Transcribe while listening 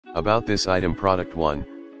About this item: Product 1,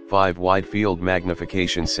 5 wide field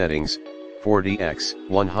magnification settings, 40x,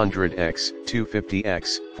 100x,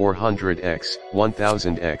 250x, 400x,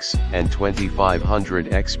 1000x, and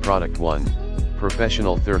 2500x. Product 1,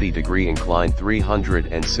 professional 30-degree incline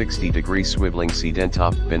 360-degree swiveling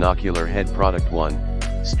seat-top binocular head. Product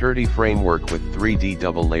 1, sturdy framework with 3D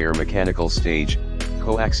double-layer mechanical stage,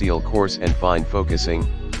 coaxial coarse and fine focusing,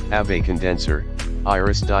 AB condenser,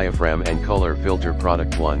 iris diaphragm and color filter.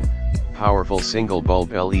 Product 1, powerful single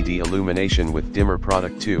bulb LED illumination with dimmer.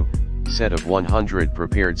 Product 2, set of 100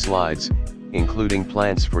 prepared slides, including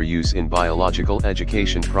plants for use in biological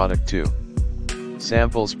education. Product 2,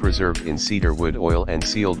 samples preserved in cedar wood oil and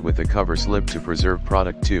sealed with a cover slip to preserve.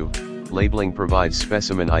 Product 2, labeling provides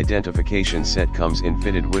specimen identification set, comes in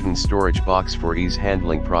fitted wooden storage box for ease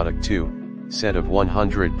handling. Product 2, set of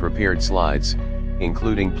 100 prepared slides,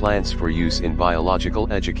 including plants for use in biological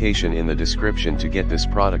education, in the description to get this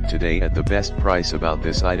product today at the best price. About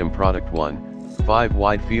this item: Product 1, 5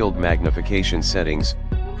 wide field magnification settings,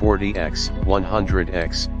 40x,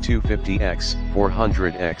 100x, 250x,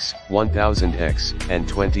 400x, 1000x, and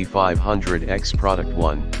 2500x. Product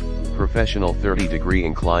 1, professional 30-degree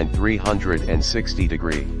incline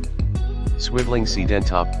 360-degree swiveling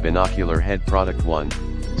seat-top binocular head. Product 1,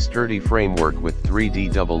 sturdy framework with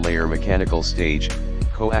 3D double-layer mechanical stage,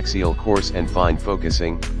 coaxial coarse and fine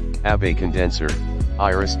focusing, AB condenser,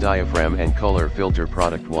 iris diaphragm and color filter.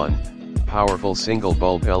 Product 1, powerful single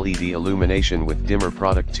bulb LED illumination with dimmer.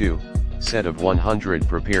 Product 2, set of 100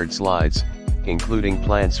 prepared slides, including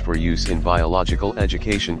plants for use in biological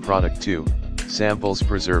education. Product 2, samples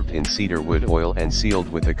preserved in cedar wood oil and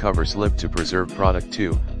sealed with a cover slip to preserve. Product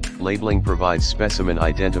 2, labeling provides specimen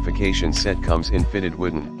identification set, comes in fitted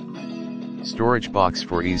wooden storage box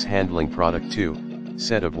for ease handling. Product 2,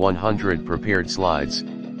 set of 100 prepared slides,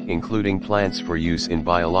 including plants for use in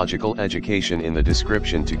biological education, in the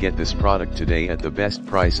description to get this product today at the best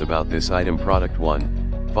price. About this item: Product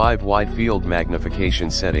 1, 5 wide field magnification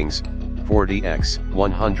settings, 40x,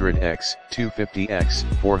 100x, 250x,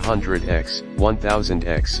 400x,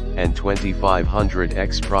 1000x, and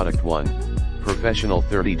 2500x. Product 1, professional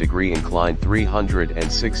 30-degree incline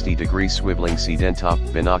 360-degree swiveling seat-top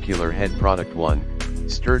binocular head. Product 1,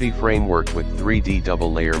 sturdy framework with 3D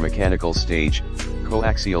double-layer mechanical stage,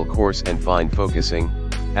 coaxial coarse and fine focusing,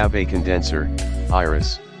 AB condenser,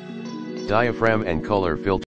 iris diaphragm and color filter.